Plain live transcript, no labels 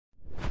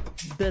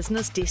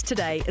Business Desk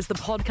Today is the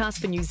podcast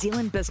for New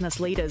Zealand business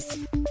leaders.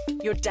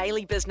 Your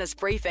daily business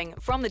briefing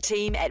from the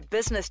team at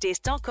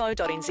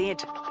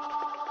businessdesk.co.nz.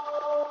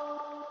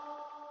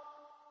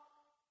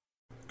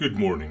 Good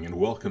morning and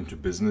welcome to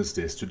Business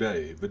Desk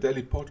Today, the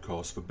daily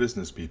podcast for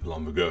business people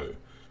on the go.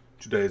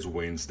 Today is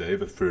Wednesday,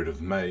 the 3rd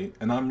of May,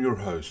 and I'm your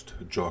host,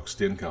 Jock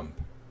Steenkamp.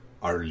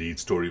 Our lead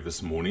story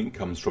this morning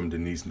comes from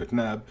Denise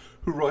McNabb,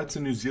 who writes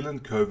a New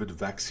Zealand COVID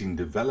vaccine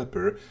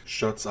developer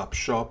shuts up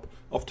shop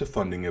after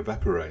funding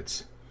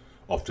evaporates.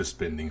 After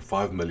spending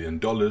 $5 million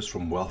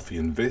from wealthy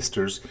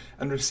investors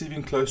and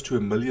receiving close to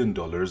 $1 million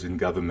in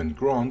government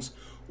grants,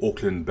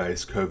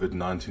 Auckland-based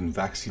COVID-19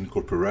 Vaccine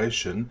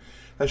Corporation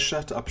has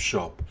shut up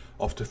shop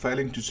after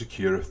failing to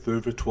secure a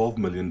further $12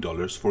 million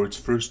for its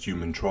first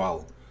human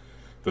trial.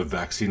 The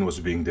vaccine was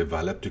being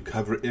developed to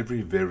cover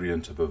every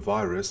variant of a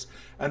virus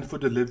and for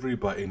delivery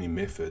by any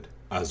method.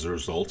 As a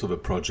result of the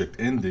project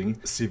ending,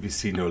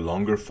 CVC no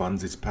longer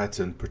funds its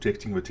patent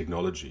protecting the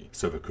technology,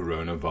 so the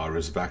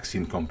coronavirus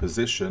vaccine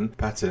composition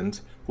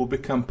patent will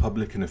become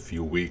public in a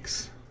few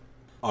weeks.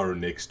 Our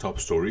next top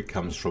story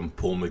comes from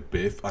Paul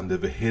Macbeth under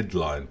the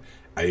headline,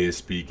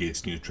 ASB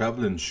gets new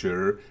travel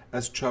insurer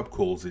as Chubb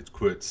calls it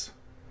quits.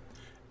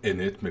 In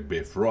it,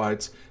 Macbeth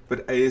writes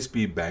that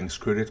ASB Bank's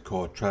credit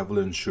card travel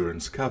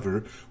insurance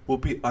cover will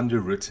be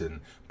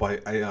underwritten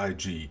by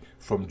AIG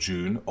from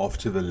June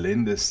after the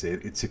lender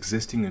said its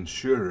existing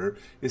insurer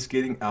is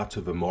getting out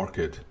of the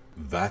market.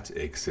 That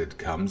exit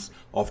comes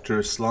after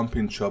a slump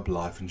in Chubb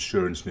Life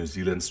Insurance New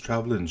Zealand's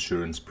travel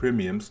insurance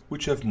premiums,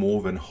 which have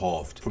more than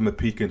halved from a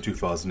peak in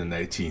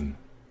 2018.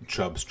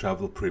 Chubb's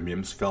travel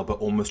premiums fell by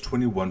almost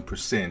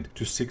 21%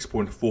 to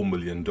 $6.4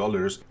 million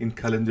in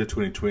calendar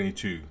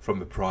 2022 from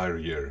the prior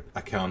year,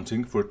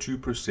 accounting for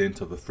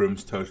 2% of the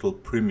firm's total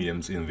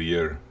premiums in the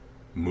year.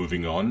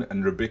 Moving on,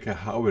 and Rebecca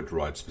Howard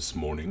writes this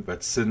morning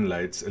that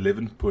Synlait's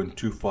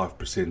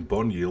 11.25%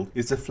 bond yield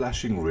is a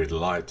flashing red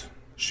light.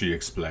 She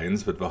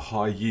explains that the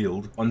high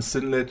yield on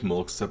Synlait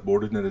Milk's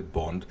subordinated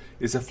bond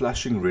is a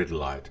flashing red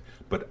light,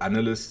 but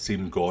analysts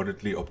seem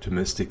guardedly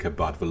optimistic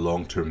about the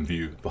long-term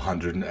view. The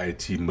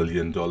 $180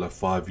 million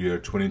 5-year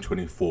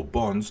 2024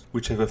 bonds,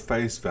 which have a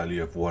face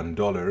value of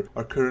 $1,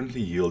 are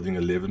currently yielding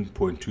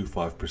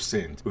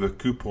 11.25% with a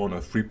coupon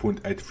of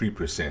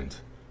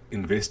 3.83%.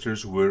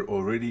 Investors were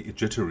already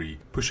jittery,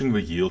 pushing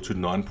the yield to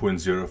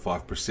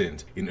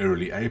 9.05% in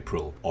early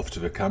April after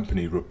the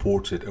company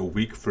reported a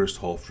weak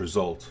first-half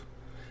result.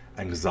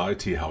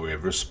 Anxiety,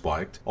 however,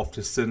 spiked after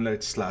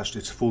Synlait slashed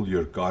its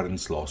full-year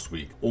guidance last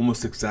week,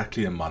 almost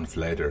exactly a month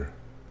later.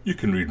 You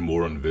can read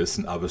more on this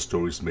and other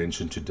stories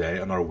mentioned today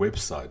on our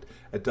website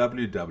at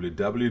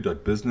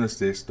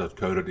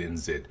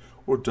www.businessdesk.co.nz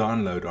or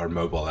download our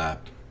mobile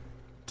app.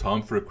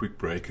 Time for a quick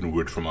break and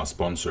word from our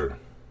sponsor.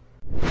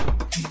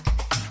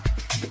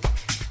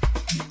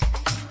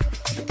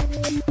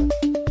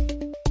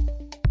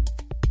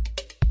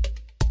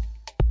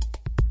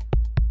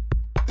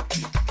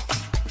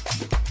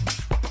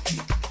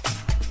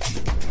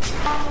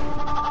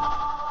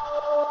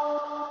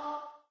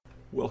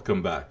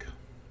 Welcome back.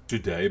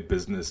 Today,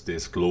 Business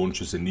Desk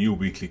launches a new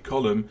weekly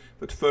column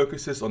that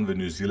focuses on the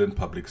New Zealand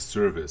Public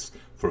Service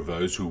for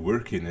those who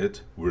work in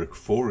it, work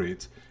for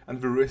it,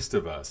 and the rest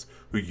of us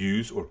who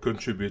use or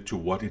contribute to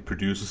what it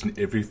produces in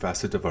every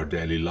facet of our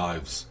daily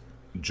lives.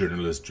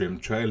 Journalist Jem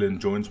Traylon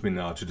joins me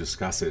now to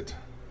discuss it.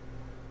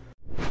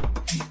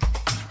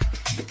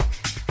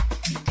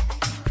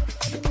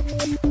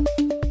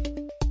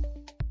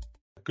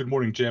 Good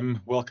morning,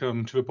 Jem.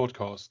 Welcome to the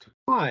podcast.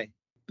 Hi.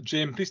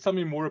 Jem, please tell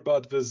me more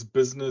about this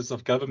Business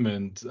of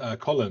Government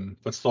column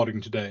that's starting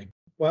today.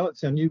 Well,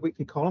 it's our new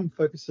weekly column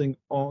focusing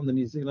on the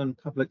New Zealand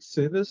Public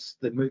Service,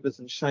 the movers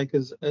and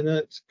shakers in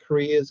it,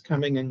 careers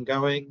coming and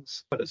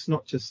goings. But it's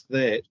not just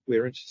that.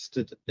 We're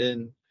interested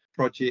in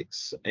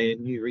projects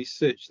and new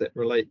research that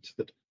relate to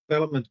the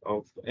development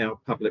of our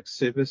public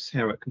service,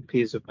 how it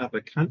compares with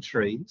other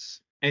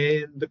countries,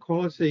 and the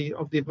quality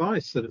of the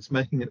advice that it's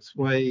making its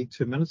way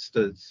to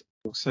ministers.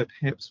 Also,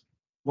 perhaps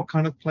what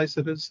kind of place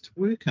it is to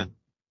work in.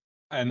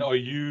 And are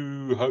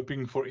you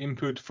hoping for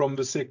input from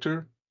the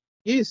sector?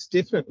 Yes,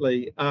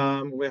 definitely.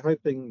 We're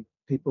hoping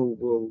people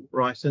will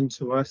write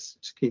into us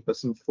to keep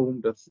us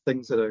informed of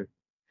things that are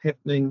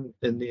happening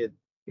in their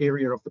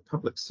area of the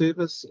public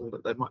service or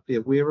that they might be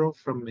aware of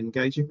from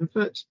engaging with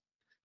it,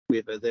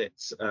 whether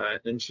that's an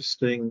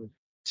interesting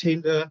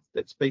tender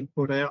that's been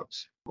put out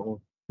or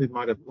who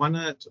might have won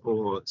it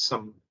or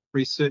some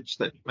research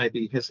that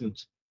maybe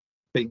hasn't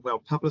been well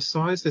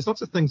publicised. There's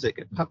lots of things that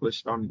get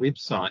published on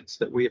websites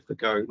that we have to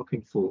go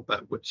looking for,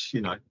 but which,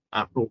 aren't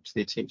brought to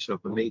the attention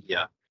of the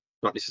media.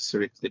 Not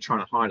necessarily because they're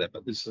trying to hide it,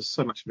 but there's just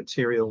so much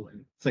material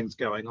and things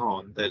going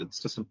on that it's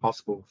just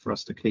impossible for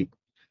us to keep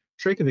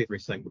track of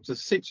everything, which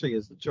essentially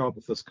is the job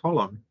of this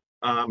column,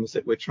 is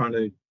that we're trying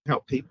to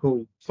help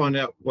people find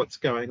out what's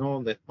going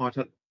on that might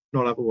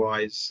not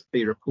otherwise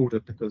be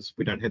reported because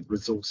we don't have the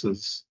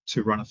resources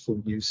to run a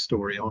full news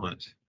story on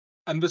it.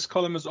 And this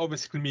column is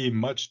obviously going to be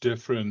much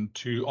different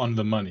to On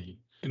the Money.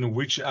 In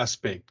which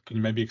aspect? Can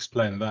you maybe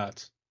explain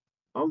that?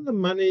 On the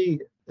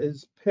Money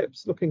is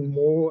perhaps looking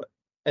more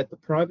at the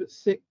private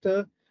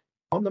sector.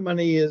 On the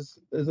Money is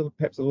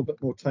perhaps a little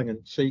bit more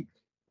tongue-in-cheek,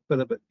 but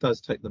it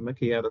does take the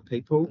mickey out of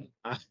people.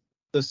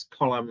 This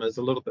column is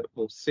a little bit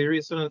more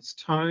serious in its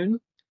tone,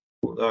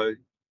 although you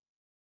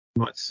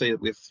might see that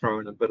we've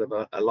thrown a bit of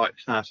a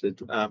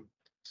light-hearted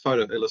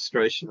photo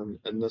illustration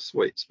in this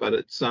week's, but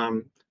it's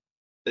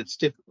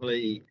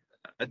definitely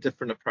a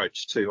different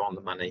approach to On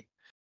the Money.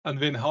 And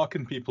then how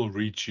can people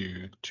reach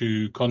you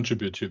to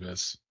contribute to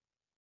this?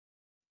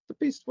 The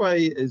best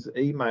way is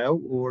email,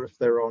 or if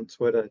they're on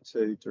Twitter,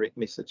 to direct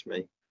message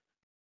me.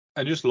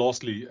 And just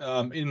lastly,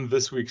 in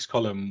this week's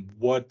column,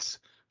 what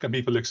can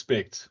people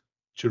expect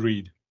to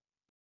read?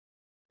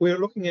 We're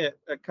looking at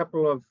a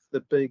couple of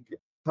the big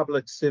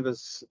public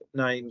service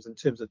names in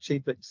terms of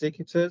chief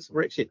executives.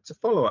 We're actually, it's a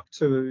follow-up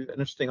to an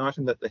interesting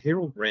item that the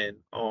Herald ran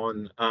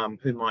on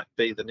who might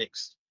be the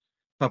next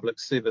public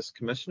service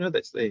commissioner.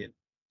 That's the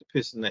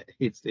person that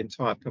heads the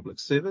entire public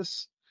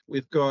service.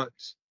 We've got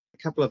a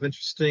couple of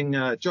interesting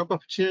job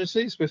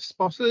opportunities we've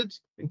spotted,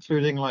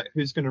 including like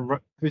who's going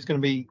to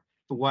be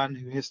the one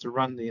who has to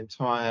run the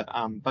entire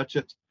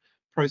budget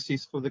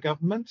process for the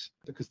government,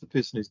 because the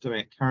person who's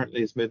doing it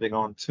currently is moving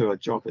on to a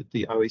job at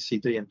the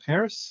OECD in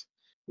Paris.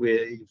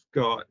 We've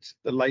got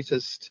the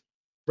latest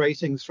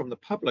ratings from the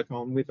public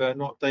on whether or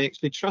not they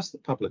actually trust the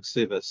public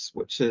service,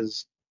 which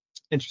is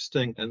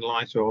interesting in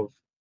light of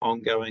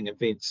ongoing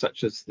events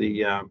such as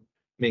the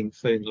Meng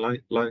Foon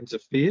loans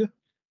affair,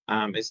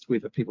 as to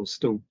whether people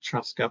still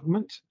trust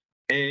government.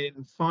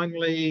 And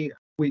finally,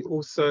 we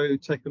also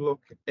take a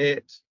look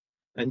at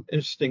an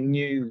interesting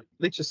new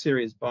lecture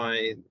series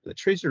by the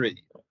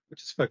Treasury,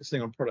 which is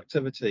focusing on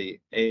productivity,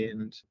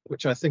 and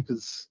which I think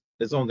is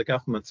on the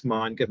government's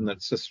mind, given that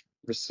it's just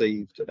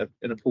received an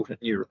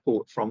important new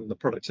report from the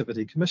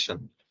Productivity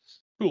Commission.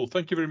 Cool.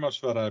 Thank you very much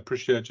for that. I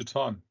appreciate your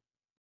time.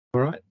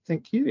 All right.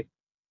 Thank you.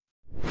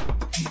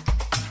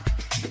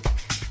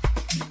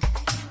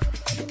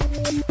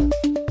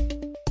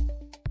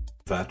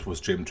 That was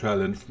Jem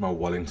Trallen from our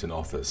Wellington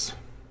office.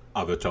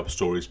 Other top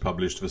stories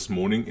published this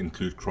morning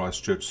include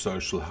Christchurch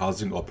social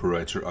housing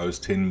operator owes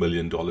 $10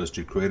 million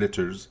to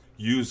creditors,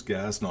 use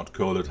gas not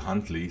coal at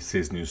Huntly,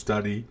 says new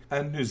study,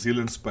 and New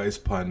Zealand space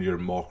pioneer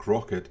Mark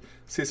Rocket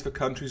says the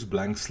country's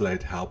blank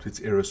slate helped its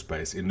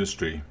aerospace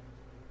industry.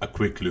 A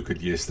quick look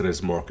at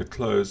yesterday's market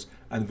close,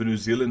 and the New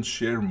Zealand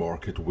share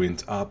market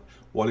went up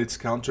while its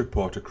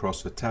counterpart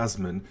across the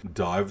Tasman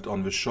dived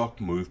on the shock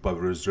move by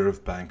the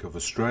Reserve Bank of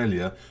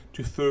Australia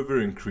to further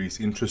increase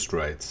interest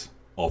rates.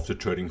 After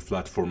trading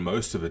flat for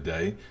most of the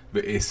day,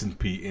 the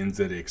S&P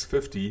NZX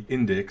 50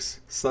 index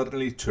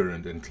suddenly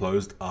turned and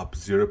closed up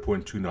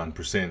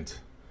 0.29%.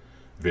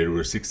 There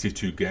were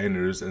 62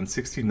 gainers and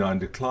 69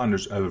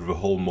 decliners over the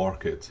whole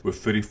market,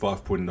 with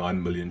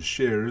 35.9 million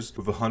shares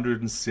with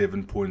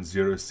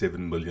 $107.07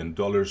 million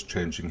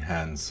changing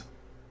hands.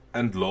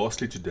 And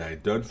lastly today,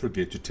 don't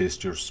forget to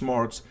test your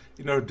smarts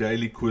in our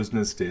daily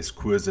Quiznos Desk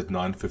quiz at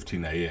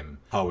 9:15 a.m.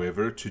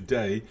 However,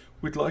 today,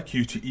 we'd like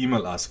you to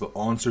email us the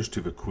answers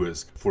to the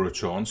quiz for a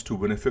chance to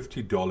win a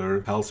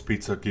 $50 Hell's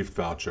Pizza gift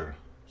voucher.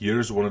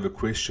 Here's one of the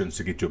questions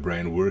to get your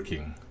brain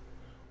working.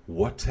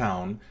 What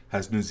town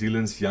has New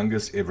Zealand's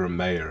youngest ever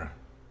mayor?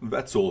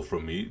 That's all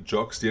from me,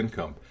 Jock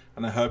Steenkamp,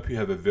 and I hope you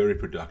have a very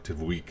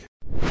productive week.